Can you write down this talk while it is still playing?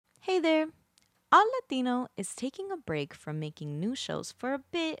All Latino is taking a break from making new shows for a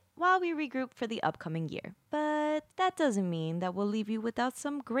bit while we regroup for the upcoming year. But that doesn't mean that we'll leave you without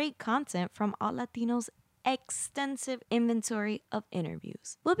some great content from All Latino's extensive inventory of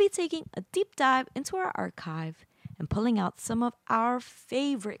interviews. We'll be taking a deep dive into our archive and pulling out some of our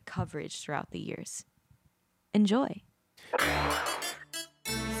favorite coverage throughout the years. Enjoy!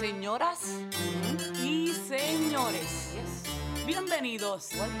 Señoras y señores,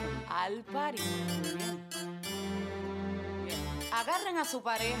 bienvenidos al party. Muy bien. Bien. Agarren a su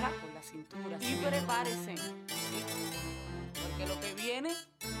pareja por la cintura y prepárense. ¿Sí? Porque lo que viene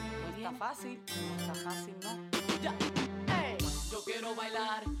no está fácil. No está fácil, ¿no? Ya. Hey. Yo quiero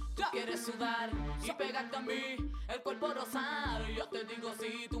bailar, tú quieres sudar y pegarte a mí, el cuerpo rosar. Yo te digo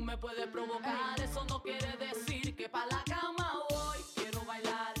si tú me puedes provocar, eso no quiere decir que pa' la cama voy. Quiero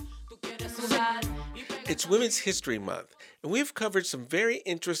bailar, tú quieres sudar y pegarte. It's Women's History Month, and we have covered some very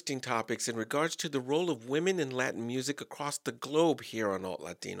interesting topics in regards to the role of women in Latin music across the globe here on Alt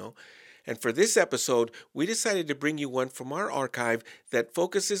Latino. And for this episode, we decided to bring you one from our archive that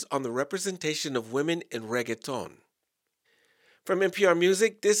focuses on the representation of women in reggaeton. From NPR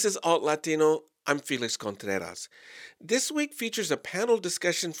Music, this is Alt Latino. I'm Felix Contreras. This week features a panel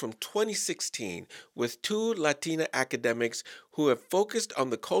discussion from 2016 with two Latina academics who have focused on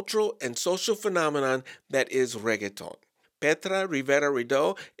the cultural and social phenomenon that is reggaeton. Petra Rivera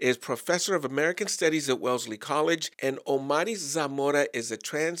Rideaux is professor of American Studies at Wellesley College, and Omaris Zamora is a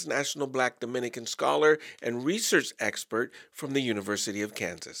transnational Black Dominican scholar and research expert from the University of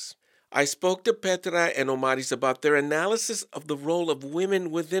Kansas. I spoke to Petra and Omaris about their analysis of the role of women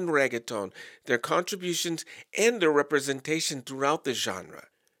within reggaeton, their contributions, and their representation throughout the genre.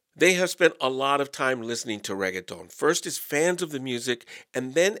 They have spent a lot of time listening to reggaeton, first as fans of the music,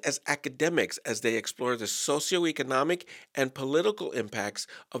 and then as academics as they explore the socioeconomic and political impacts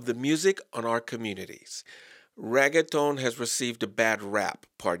of the music on our communities. Reggaeton has received a bad rap,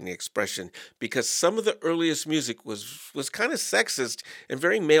 pardon the expression, because some of the earliest music was kind of sexist and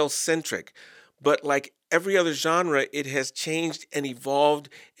very male-centric. But like every other genre, it has changed and evolved,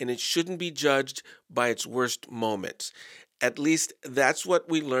 and it shouldn't be judged by its worst moments. At least that's what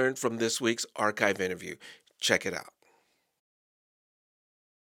we learned from this week's archive interview. Check it out.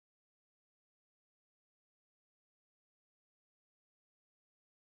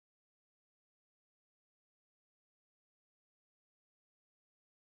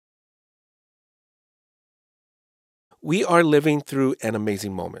 We are living through an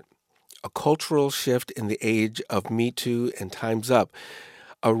amazing moment, a cultural shift in the age of Me Too and Time's Up,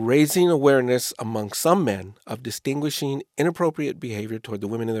 a raising awareness among some men of distinguishing inappropriate behavior toward the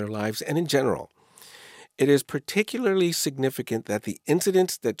women in their lives and in general. It is particularly significant that the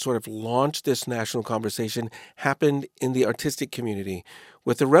incidents that sort of launched this national conversation happened in the artistic community,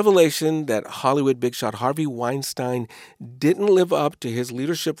 with the revelation that Hollywood big shot Harvey Weinstein didn't live up to his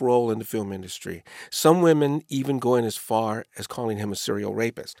leadership role in the film industry, some women even going as far as calling him a serial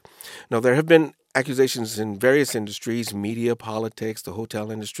rapist. Now, there have been accusations in various industries, media, politics, the hotel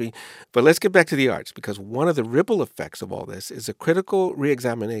industry. But let's get back to the arts, because one of the ripple effects of all this is a critical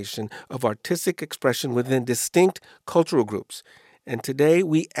reexamination of artistic expression within distinct cultural groups. And today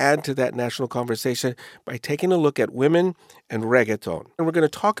we add to that national conversation by taking a look at women and reggaeton. And we're going to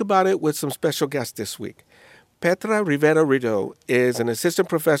talk about it with some special guests this week. Petra Rivera Rideaux is an assistant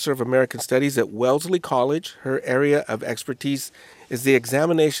professor of American Studies at Wellesley College. Her area of expertise is the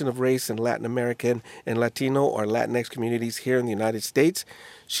examination of race in Latin American and Latino or Latinx communities here in the United States.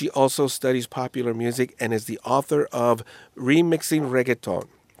 She also studies popular music and is the author of Remixing Reggaeton,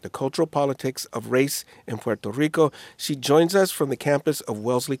 the Cultural Politics of Race in Puerto Rico. She joins us from the campus of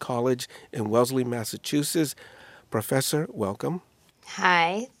Wellesley College in Wellesley, Massachusetts. Professor, welcome.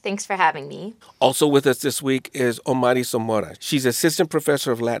 Hi, thanks for having me. Also with us this week is Omaris Zamora. She's assistant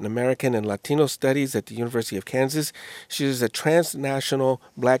professor of Latin American and Latino studies at the University of Kansas. She is a transnational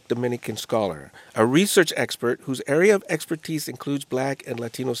Black Dominican scholar, a research expert whose area of expertise includes Black and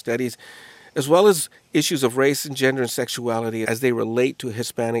Latino studies, as well as issues of race and gender and sexuality as they relate to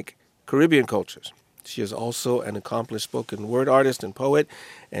Hispanic Caribbean cultures. She is also an accomplished spoken word artist and poet,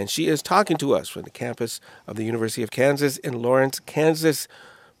 and she is talking to us from the campus of the University of Kansas in Lawrence, Kansas.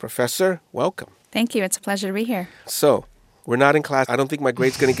 Professor, welcome. Thank you. It's a pleasure to be here. So, we're not in class. I don't think my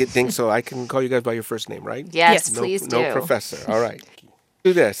grade's going to get dinged, so I can call you guys by your first name, right? Yes, Yes. please do. No professor. All right.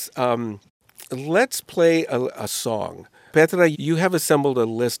 Do this. Let's play a song. Petra, you have assembled a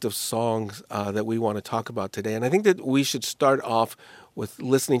list of songs that we want to talk about today, and I think that we should start off with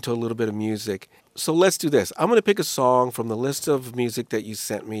listening to a little bit of music. So let's do this. I'm going to pick a song from the list of music that you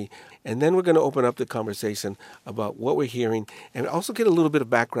sent me, and then we're going to open up the conversation about what we're hearing and also get a little bit of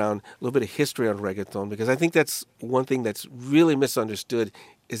background, a little bit of history on reggaeton, because I think that's one thing that's really misunderstood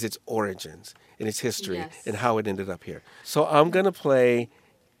is its origins and its history Yes. and how it ended up here. So I'm going to play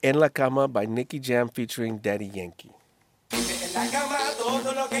En la Cama by Nicky Jam featuring Daddy Yankee. En la cama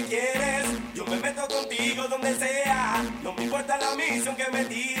todo lo que quieres, yo me meto contigo donde sea, no me importa la misión que me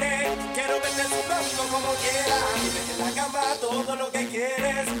tire, quiero verte sudando como quieras. En la cama todo lo que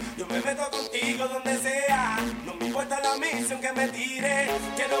quieres, yo me meto contigo donde sea, no me importa la misión que me tire,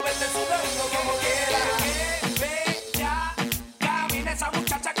 quiero verte sudando como quieras. Bella, camina esa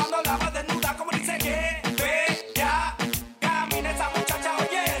muchacha cuando la va desnuda como dice que bella, camina esa muchacha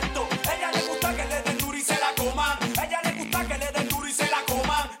oyendo, ella le gusta que le den duro y se la coman.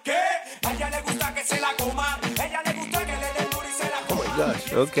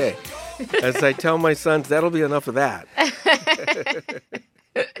 Gosh, okay. As I tell my sons, that'll be enough of that.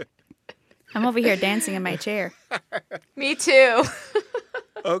 I'm over here dancing in my chair. Me too.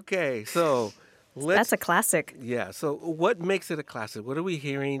 Okay, so That's a classic. Yeah, so what makes it a classic? What are we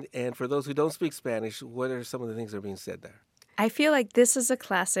hearing? And for those who don't speak Spanish, what are some of the things that are being said there? I feel like this is a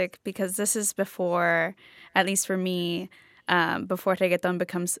classic because this is before, at least for me, before reggaeton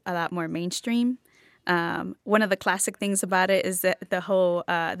becomes a lot more mainstream. One of the classic things about it is that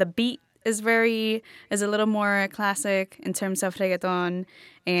the beat is a little more classic in terms of reggaeton,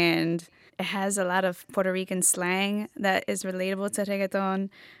 and it has a lot of Puerto Rican slang that is relatable to reggaeton.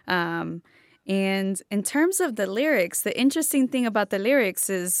 And in terms of the lyrics, the interesting thing about the lyrics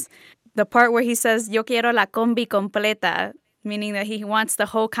is the part where he says, "Yo quiero la combi completa," meaning that he wants the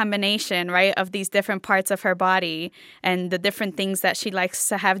whole combination, right, of these different parts of her body and the different things that she likes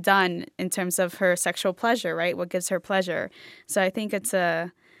to have done in terms of her sexual pleasure, right, what gives her pleasure. So I think it's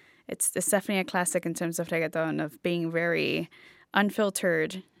definitely a classic in terms of reggaeton, of being very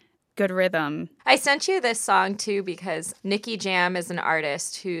unfiltered, good rhythm. I sent you this song too because Nicky Jam is an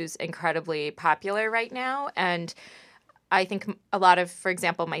artist who's incredibly popular right now. And I think a lot of, for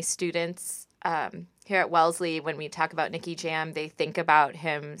example, my students here at Wellesley, when we talk about Nicky Jam, they think about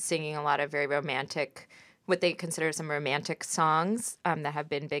him singing a lot of very romantic, what they consider some romantic songs that have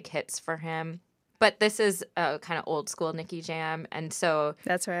been big hits for him. But this is a kind of old school Nicky Jam. And so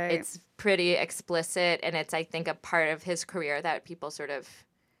That's right. it's pretty explicit. And it's, I think, a part of his career that people sort of,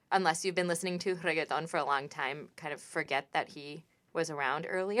 unless you've been listening to reggaeton for a long time, kind of forget that he was around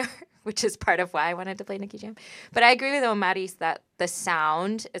earlier, which is part of why I wanted to play Nicky Jam. But I agree with Omaris that the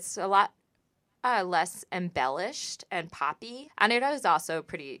sound, it's a lot less embellished and poppy. And it is also a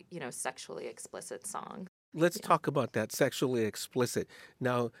pretty, sexually explicit song. Let's talk about that, sexually explicit.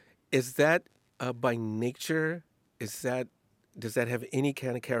 Now, is that by nature, does that have any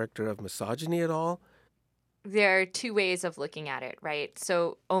kind of character of misogyny at all? There are two ways of looking at it, right?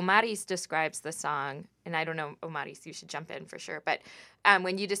 So Omaris describes the song, and I don't know, Omaris, you should jump in for sure. But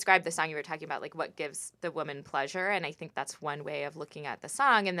when you described the song, you were talking about like what gives the woman pleasure, and I think that's one way of looking at the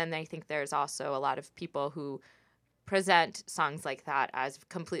song. And then I think there's also a lot of people who present songs like that as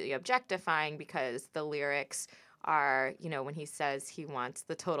completely objectifying because the lyrics are, when he says he wants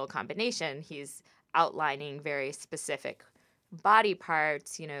the total combination, he's outlining very specific body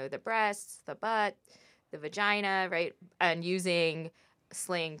parts, the breasts, the butt, the vagina, right? And using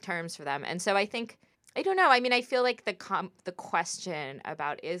slang terms for them. And so I think, I don't know. I mean, I feel like the question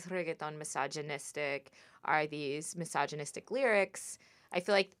about is reggaeton misogynistic? Are these misogynistic lyrics? I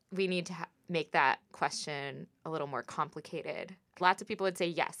feel like we need to make that question a little more complicated. Lots of people would say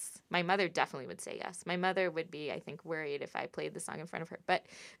yes. My mother definitely would say yes. My mother would be, I think, worried if I played the song in front of her. But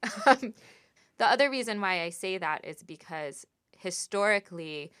the other reason why I say that is because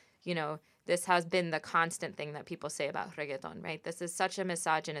historically, this has been the constant thing that people say about reggaeton, right? This is such a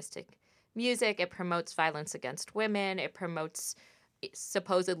misogynistic music. It promotes violence against women. It promotes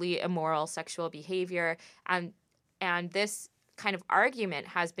supposedly immoral sexual behavior. And this kind of argument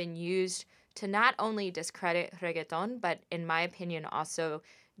has been used to not only discredit reggaeton, but in my opinion, also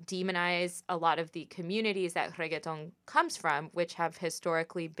demonize a lot of the communities that reggaeton comes from, which have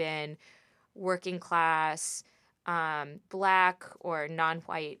historically been working class, Black or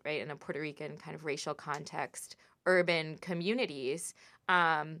non-white, right, in a Puerto Rican kind of racial context, urban communities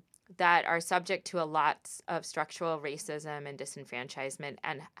that are subject to a lot of structural racism and disenfranchisement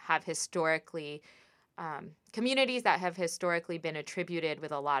and have historically, communities that have historically been attributed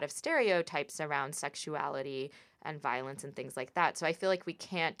with a lot of stereotypes around sexuality and violence and things like that. So I feel like we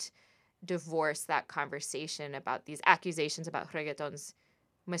can't divorce that conversation about these accusations about reggaeton's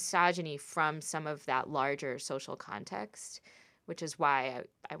misogyny from some of that larger social context. which is why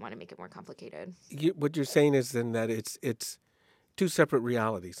I want to make it more complicated. What you're saying is then that it's two separate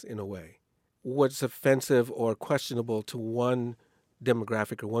realities in a way. What's offensive or questionable to one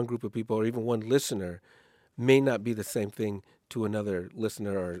demographic or one group of people or even one listener may not be the same thing to another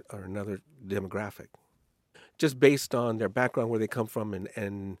listener or another demographic, just based on their background, where they come from,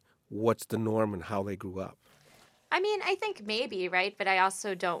 and what's the norm and how they grew up. I mean, I think maybe, right? But I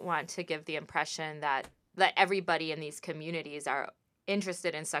also don't want to give the impression that everybody in these communities are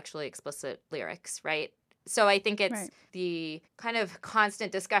interested in sexually explicit lyrics, right? So I think it's the kind of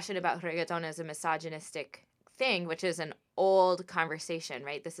constant discussion about reggaeton as a misogynistic thing, which is an old conversation,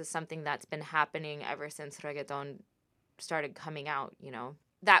 right? This is something that's been happening ever since reggaeton started coming out, you know.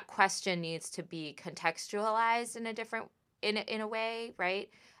 That question needs to be contextualized in a different in a way, right?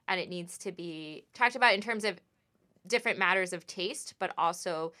 And it needs to be talked about in terms of different matters of taste, but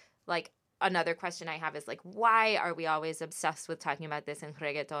also like another question I have is like, why are we always obsessed with talking about this in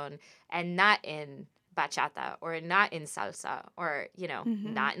reggaeton and not in bachata or not in salsa or, you know,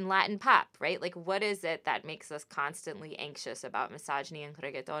 not in Latin pop, right? Like, what is it that makes us constantly anxious about misogyny in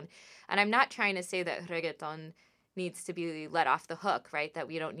reggaeton? And I'm not trying to say that reggaeton needs to be let off the hook, right? That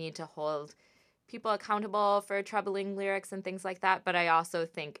we don't need to hold people accountable for troubling lyrics and things like that. But I also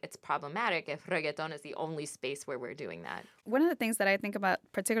think it's problematic if reggaeton is the only space where we're doing that. One of the things that I think about,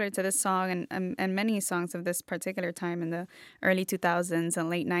 particularly to this song and many songs of this particular time in the early 2000s and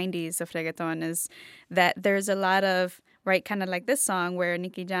late 90s of reggaeton, is that there's a lot of, right, kind of like this song where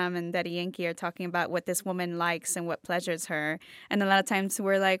Nicky Jam and Daddy Yankee are talking about what this woman likes and what pleasures her. And a lot of times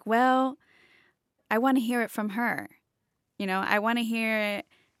we're like, well, I want to hear it from her. You know, I want to hear it.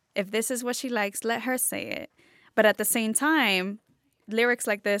 If this is what she likes, let her say it. But at the same time, lyrics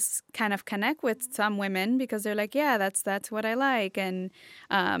like this kind of connect with some women because they're like, yeah, that's what I like. And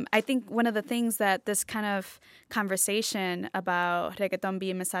I think one of the things that this kind of conversation about reggaeton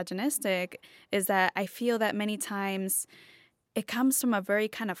being misogynistic is that I feel that many times it comes from a very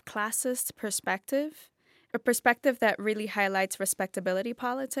kind of classist perspective. A perspective that really highlights respectability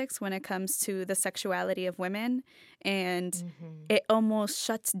politics when it comes to the sexuality of women. And it almost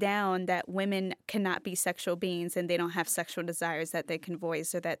shuts down that women cannot be sexual beings and they don't have sexual desires that they can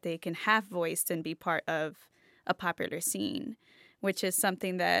voice or that they can have voiced and be part of a popular scene, which is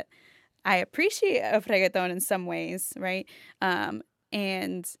something that I appreciate of reggaeton in some ways, right?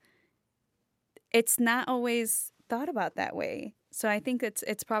 And it's not always thought about that way. So I think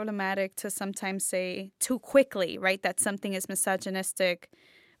it's problematic to sometimes say too quickly, right, that something is misogynistic,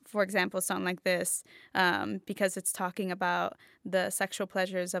 for example, a song like this, because it's talking about the sexual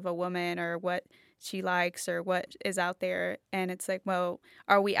pleasures of a woman or what she likes or what is out there. And it's like, well,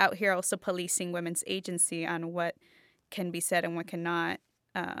 are we out here also policing women's agency on what can be said and what cannot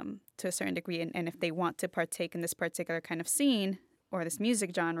to a certain degree? And if they want to partake in this particular kind of scene or this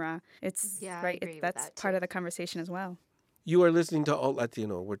music genre, it's right. That's part of the conversation as well. You are listening to Alt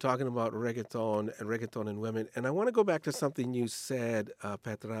Latino. We're talking about reggaeton and women. And I want to go back to something you said,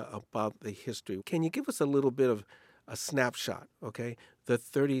 Petra, about the history. Can you give us a little bit of a snapshot, okay? The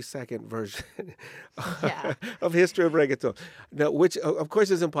 30-second version of history of reggaeton. Now, which, of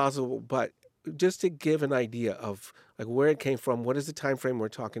course, is impossible, but just to give an idea of like where it came from, what is the time frame we're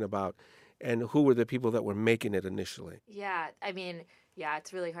talking about, and who were the people that were making it initially? Yeah, I mean,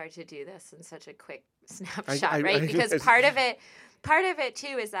 it's really hard to do this in such a quick snapshot, right? Because part of it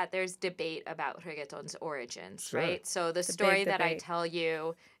too is that there's debate about reggaeton's origins, right? So the story that I tell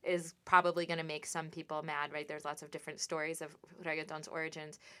you is probably going to make some people mad, right? There's lots of different stories of reggaeton's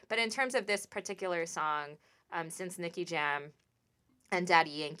origins. But in terms of this particular song, since Nicky Jam and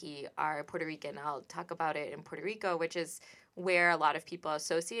Daddy Yankee are Puerto Rican, I'll talk about it in Puerto Rico, which is where a lot of people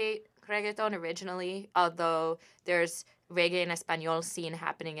associate reggaeton originally, although there's reggae and Espanol scene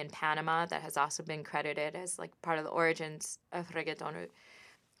happening in Panama that has also been credited as like part of the origins of reggaeton.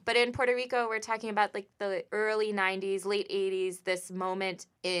 But in Puerto Rico, we're talking about like the early 90s, late 80s, this moment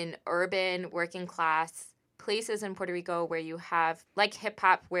in urban working class places in Puerto Rico where you have like hip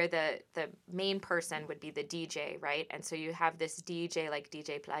hop where the main person would be the DJ, right? And so you have this DJ like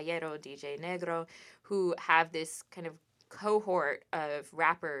DJ Playero, DJ Negro, who have this kind of cohort of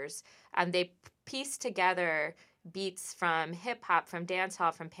rappers, and they piece together beats from hip hop, from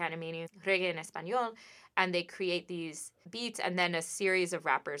dancehall, from Panamanian reggae and Espanol, and they create these beats, and then a series of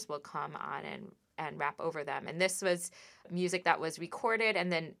rappers will come on and rap over them. And this was music that was recorded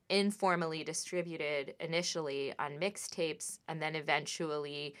and then informally distributed initially on mixtapes and then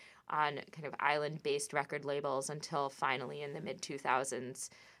eventually on kind of island-based record labels until finally in the mid-2000s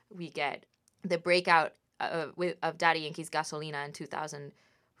we get the breakout of Daddy Yankee's Gasolina in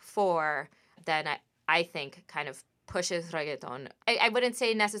 2004. Then I think kind of pushes reggaeton. I wouldn't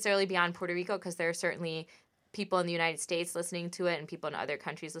say necessarily beyond Puerto Rico, because there are certainly people in the United States listening to it and people in other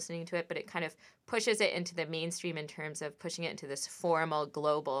countries listening to it, but it kind of pushes it into the mainstream in terms of pushing it into this formal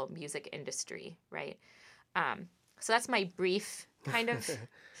global music industry, right? So that's my brief kind of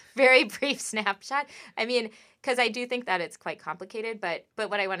very brief snapshot. I mean, because I do think that it's quite complicated, but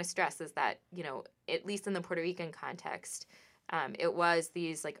what I want to stress is that, you know, at least in the Puerto Rican context, it was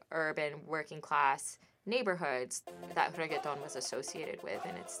these like urban working class neighborhoods that reggaeton was associated with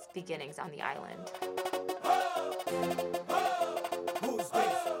in its beginnings on the island. Who's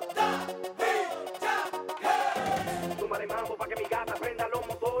this? Súmale mambo pa' que mi gata prenda los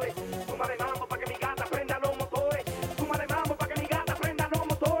motores. Súmale mambo pa' que mi gata prenda los motores. Súmale mambo pa' que mi gata prenda los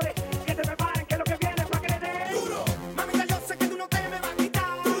motores. Que se preparen que lo que viene es pa' que le den. Duro. Mamita, yo sé que tú no te me vas a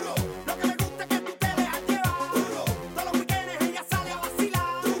quitar. Duro. Lo que me gusta es que tú te dejas llevar. Duro. Todos los weekends ella sale a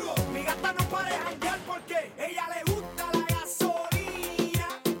vacilar. Duro. Mi gata no puede janguear porque ella le gusta la gasolina.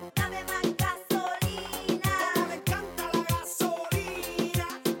 Dame más gasolina. Como le encanta la gasolina.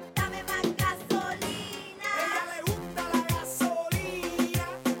 Dame más gasolina. Ella le gusta la gasolina.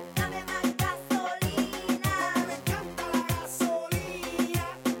 Dame más gasolina. Como le encanta la gasolina.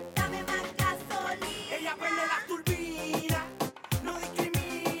 Dame más gasolina. Ella prende la turbina. No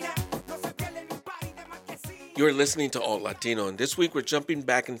discrimina. No se pierde ni un party de marquesina. You're listening to Alt Latino, and this week we're jumping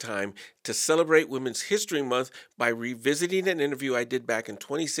back in time to celebrate Women's History Month by revisiting an interview I did back in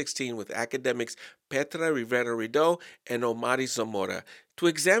 2016 with academics Petra Rivera Rideau and Omari Zamora to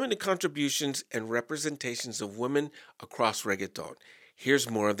examine the contributions and representations of women across reggaeton. Here's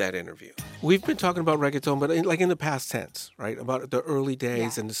more of that interview. We've been talking about reggaeton, but in the past tense, right? About the early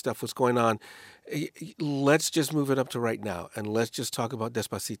days and the stuff was going on. Let's just move it up to right now, and let's just talk about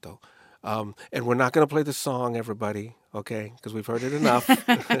Despacito. And we're not going to play the song, everybody, okay? Because we've heard it enough.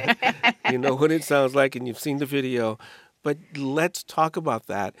 You know what it sounds like, and you've seen the video. But let's talk about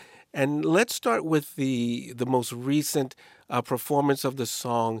that. And let's start with the most recent performance of the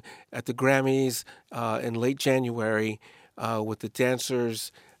song at the Grammys in late January with the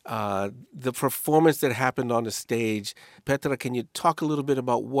dancers, the performance that happened on the stage. Petra, can you talk a little bit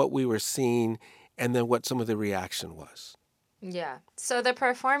about what we were seeing and then what some of the reaction was? Yeah. So the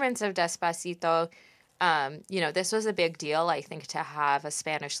performance of Despacito, you know, this was a big deal, I think, to have a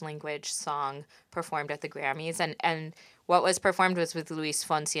Spanish language song performed at the Grammys. And what was performed was with Luis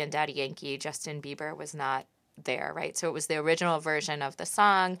Fonsi and Daddy Yankee. Justin Bieber was not there, right? So it was the original version of the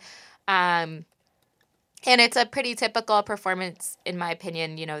song. And it's a pretty typical performance, in my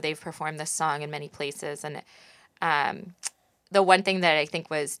opinion. You know, they've performed this song in many places. And the one thing that I think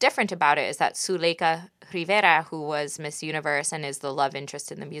was different about it is that Zuleika Rivera, who was Miss Universe and is the love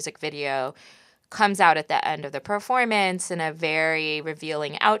interest in the music video, comes out at the end of the performance in a very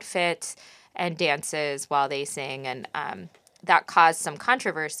revealing outfit and dances while they sing. And that caused some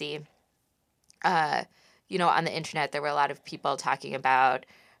controversy. You know, on the internet, there were a lot of people talking about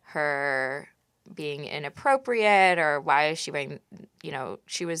her being inappropriate, or why is she wearing, you know,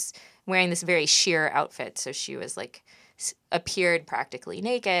 she was wearing this very sheer outfit. So she was like, appeared practically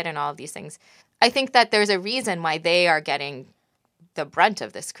naked and all of these things. I think that there's a reason why they are getting the brunt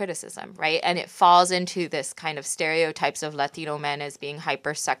of this criticism, right? And it falls into this kind of stereotypes of Latino men as being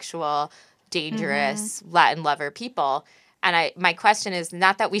hypersexual, dangerous, Latin lover people. And my question is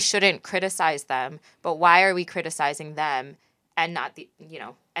not that we shouldn't criticize them, but why are we criticizing them and not the, you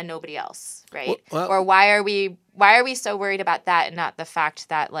know, and nobody else, right? Or why are we so worried about that and not the fact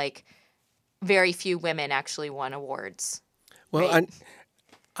that, like, very few women actually won awards? Well, right?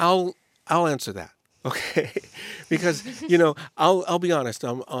 I'll answer that, okay? Because, you know, I'll be honest.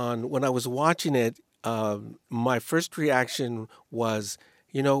 When I was watching it, my first reaction was,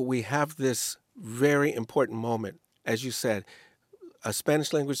 you know, we have this very important moment, as you said, a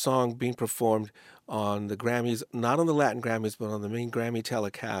Spanish language song being performed on the Grammys, not on the Latin Grammys, but on the main Grammy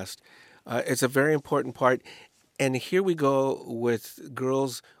telecast. It's a very important part. And here we go with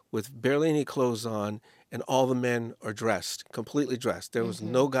girls with barely any clothes on, and all the men are dressed, completely dressed. There was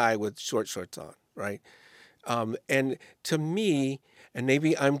no guy with short shorts on, right? And to me, and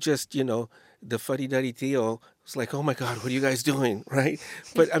maybe I'm just, you know, the fuddy-duddy Theo, it's like, oh my God, what are you guys doing, right?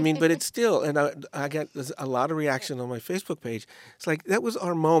 But I mean, but it's still, and I got a lot of reaction on my Facebook page. It's like, that was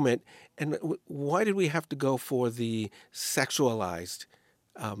our moment, and why did we have to go for the sexualized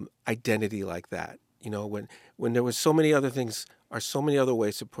identity like that? You know, when there was so many other things are so many other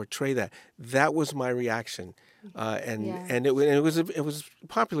ways to portray that. That was my reaction, and Yeah. and it was a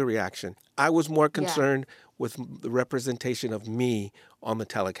popular reaction. I was more concerned with the representation of me on the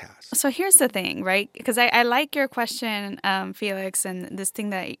telecast. So here's the thing, right? Because I like your question, Felix, and this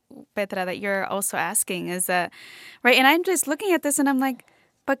thing that, Petra, that you're also asking is that, right? And I'm just looking at this and I'm like,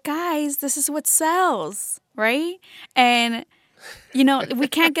 but guys, this is what sells, right? And, you know, we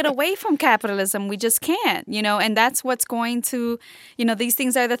can't get away from capitalism. We just can't, you know, and that's what's going to, you know, these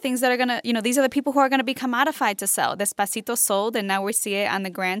things are the things that are going to, you know, these are the people who are going to be commodified to sell. Despacito sold, and now we see it on the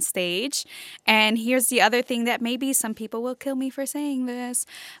grand stage. And here's the other thing that maybe some people will kill me for saying this,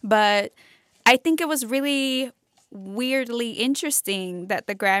 but I think it was really weirdly interesting that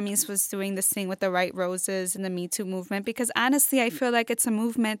the Grammys was doing this thing with the White Roses and the Me Too movement, because honestly, I feel like it's a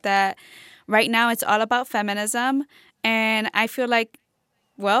movement that right now it's all about feminism. And I feel like,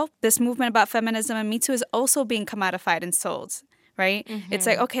 well, this movement about feminism and Me Too is also being commodified and sold, right? It's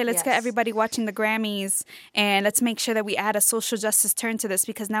like, okay, let's get everybody watching the Grammys and let's make sure that we add a social justice turn to this,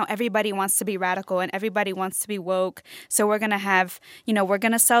 because now everybody wants to be radical and everybody wants to be woke. So we're going to have, you know, we're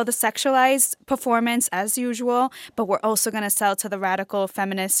going to sell the sexualized performance as usual, but we're also going to sell to the radical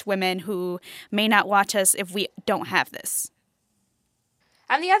feminist women who may not watch us if we don't have this.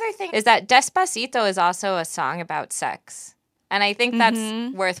 And the other thing is that Despacito is also a song about sex. And I think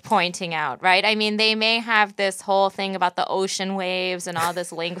that's worth pointing out, right? I mean, they may have this whole thing about the ocean waves and all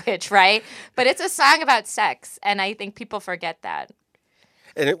this language, right? But it's a song about sex. And I think people forget that.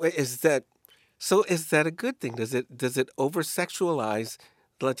 And is that a good thing? Does it over-sexualize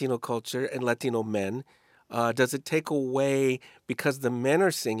Latino culture and Latino men? Does it take away, because the men are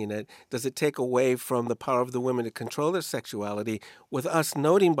singing it, does it take away from the power of the women to control their sexuality, with us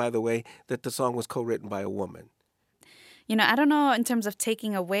noting, by the way, that the song was co-written by a woman? You know, I don't know in terms of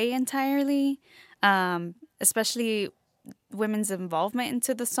taking away entirely, especially women's involvement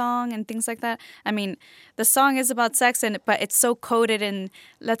into the song and things like that. I mean, the song is about sex, but it's so coded in,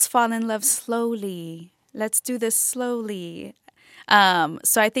 let's fall in love slowly. Let's do this slowly.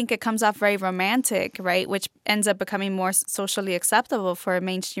 So I think it comes off very romantic, right? Which ends up becoming more socially acceptable for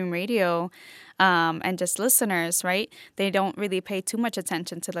mainstream radio and just listeners, right? They don't really pay too much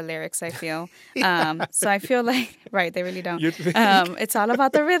attention to the lyrics, I feel. So I feel like, right, they really don't. It's all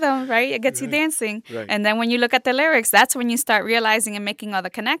about the rhythm, right? It gets you dancing. Right. And then when you look at the lyrics, that's when you start realizing and making all the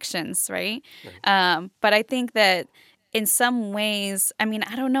connections, right? But I think that in some ways, I mean,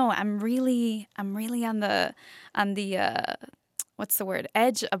 I don't know. I'm really on the what's the word,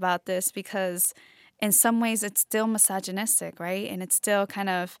 edge about this, because in some ways it's still misogynistic, right? And it's still kind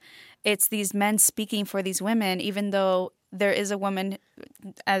of, it's these men speaking for these women, even though there is a woman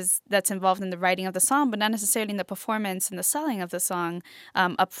that's involved in the writing of the song, but not necessarily in the performance and the selling of the song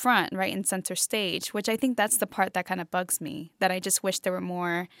up front, right, in center stage, which I think that's the part that kind of bugs me, that I just wish there were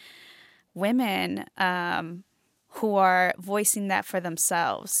more women who are voicing that for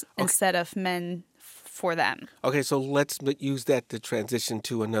themselves instead of men for them. Okay, so let's use that to transition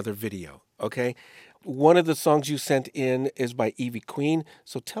to another video, okay? One of the songs you sent in is by Ivy Queen.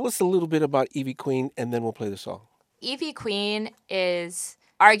 So tell us a little bit about Ivy Queen, and then we'll play the song. Ivy Queen is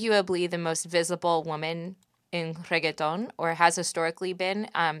arguably the most visible woman in reggaeton, or has historically been.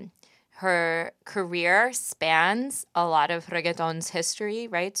 Her career spans a lot of reggaeton's history,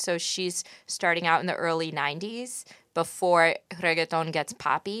 right? So she's starting out in the early 90s before reggaeton gets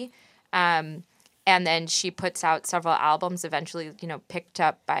poppy. And then she puts out several albums, eventually, you know, picked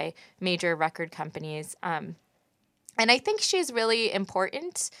up by major record companies. And I think she's really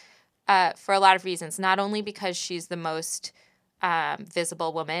important for a lot of reasons, not only because she's the most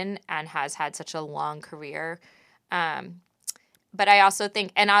visible woman and has had such a long career, but I also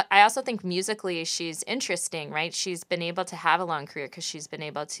think, and I also think musically she's interesting, right? She's been able to have a long career because she's been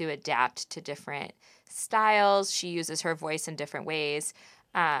able to adapt to different styles. She uses her voice in different ways.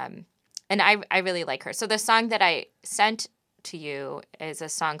 And I really like her. So the song that I sent to you is a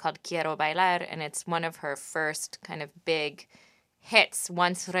song called Quiero Bailar, and it's one of her first kind of big hits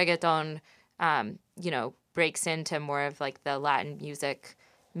once reggaeton, you know, breaks into more of like the Latin music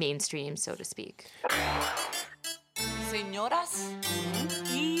mainstream, so to speak. Señoras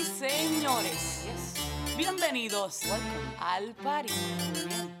y señores, bienvenidos al party. Muy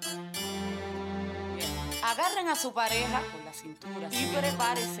bien. Agarren a su pareja por la cintura y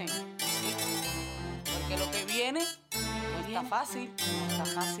prepárense, porque lo que viene no está fácil,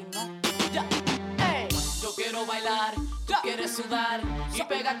 no. Ya. Hey. Yo quiero bailar, tú quieres sudar y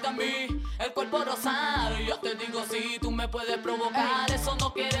pegarte a mí, el cuerpo rosar. Yo te digo si tú me puedes provocar, eso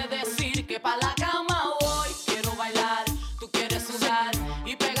no quiere decir que pa' la cama voy. Quiero bailar, tú quieres sudar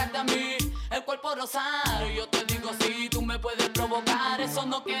y pegarte a mí, el cuerpo rosar. Yo te digo si tú me puedes provocar. provocar, eso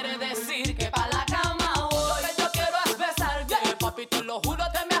no quiere decir que pa' la cama voy. Lo que yo quiero es besarte, papi, te lo juro,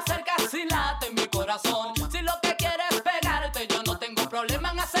 te me acercas y late mi corazón. Si lo que quieres es pegarte, yo no tengo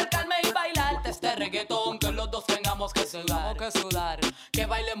problema en acercarme y bailarte este reggaetón, que los dos tengamos que sudar, que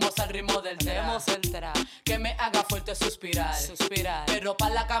bailemos al ritmo del trap, que me haga fuerte suspirar, pero pa'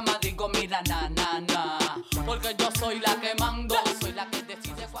 la cama digo mira na na na, porque yo soy la que mando, soy la que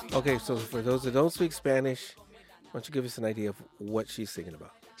decide cuando. Okay, so for those that don't speak Spanish, why don't you give us an idea of what she's singing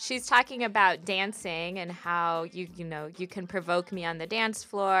about? She's talking about dancing and how you can provoke me on the dance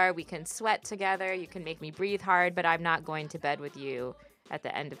floor, we can sweat together, you can make me breathe hard, but I'm not going to bed with you at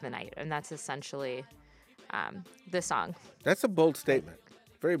the end of the night. And that's essentially the song. That's a bold statement.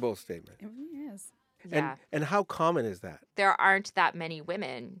 Very bold statement. It really is. Yeah. And how common is that? There aren't that many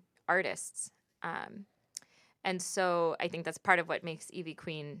women artists. And so I think that's part of what makes Ivy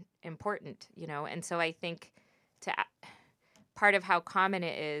Queen important, And so I think part of how common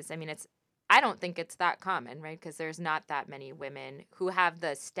it is, I don't think it's that common, right? Because there's not that many women who have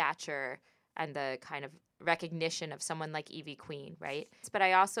the stature and the kind of recognition of someone like Ivy Queen, right? But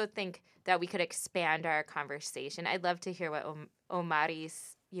I also think that we could expand our conversation. I'd love to hear what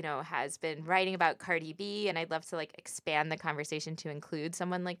Omaris, has been writing about Cardi B, and I'd love to expand the conversation to include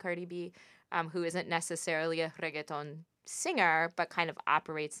someone like Cardi B, who isn't necessarily a reggaeton singer, but kind of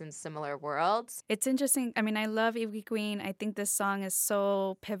operates in similar worlds. It's interesting. I love Ivy Queen. I think this song is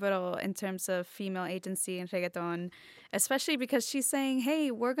so pivotal in terms of female agency in reggaeton, especially because she's saying,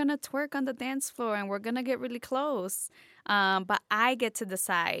 hey, we're going to twerk on the dance floor and we're going to get really close. But I get to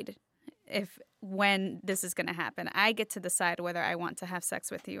decide when this is going to happen. I get to decide whether I want to have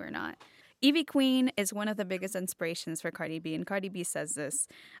sex with you or not. Ivy Queen is one of the biggest inspirations for Cardi B, and Cardi B says this.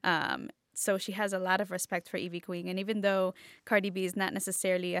 So she has a lot of respect for Ivy Queen. And even though Cardi B is not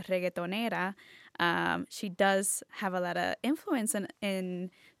necessarily a reggaetonera, she does have a lot of influence in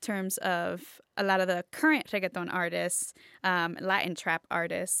terms of a lot of the current reggaeton artists, Latin trap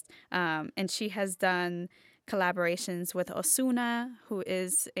artists. And she has done collaborations with Ozuna, who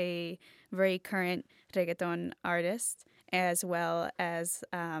is a very current reggaeton artist, as well as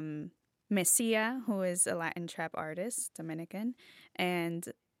Messia, who is a Latin trap artist, Dominican. And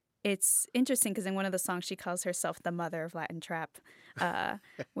it's interesting because in one of the songs she calls herself the mother of Latin trap,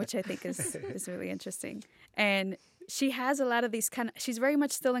 which I think is really interesting. And she has a lot of these she's very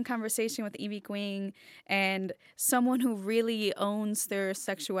much still in conversation with Ivy Queen, and someone who really owns their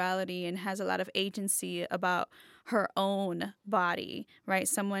sexuality and has a lot of agency about her own body, right?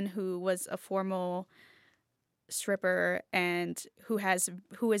 Someone who was a formal stripper and who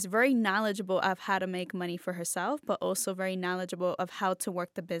is very knowledgeable of how to make money for herself, but also very knowledgeable of how to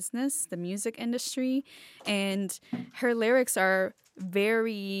work the business, the music industry. And her lyrics are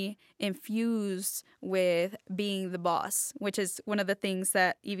very infused with being the boss, which is one of the things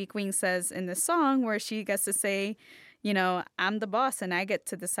that Ivy Queen says in the song, where she gets to say, I'm the boss and I get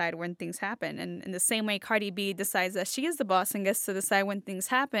to decide when things happen. And in the same way, Cardi B decides that she is the boss and gets to decide when things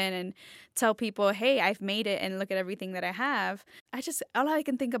happen and tell people, hey, I've made it and look at everything that I have. All I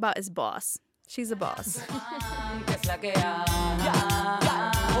can think about is boss. She's a boss.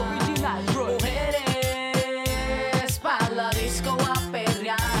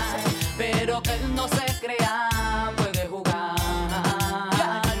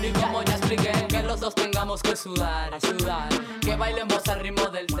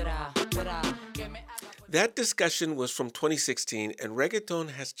 That discussion was from 2016, and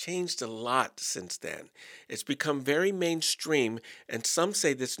reggaeton has changed a lot since then. It's become very mainstream, and some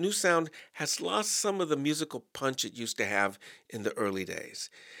say this new sound has lost some of the musical punch it used to have in the early days.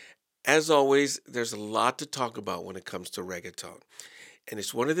 As always, there's a lot to talk about when it comes to reggaeton. And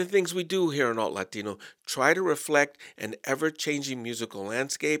it's one of the things we do here on Alt Latino, try to reflect an ever-changing musical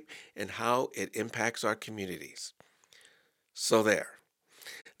landscape and how it impacts our communities. So there.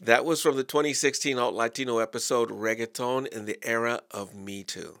 That was from the 2016 Alt Latino episode, Reggaeton in the Era of Me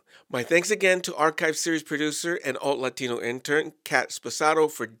Too. My thanks again to Archive Series producer and Alt Latino intern, Kat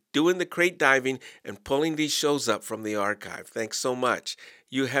Sposado, for doing the crate diving and pulling these shows up from the archive. Thanks so much.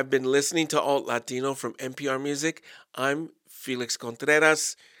 You have been listening to Alt Latino from NPR Music. I'm Felix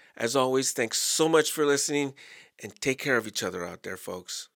Contreras. As always, thanks so much for listening, and take care of each other out there, folks.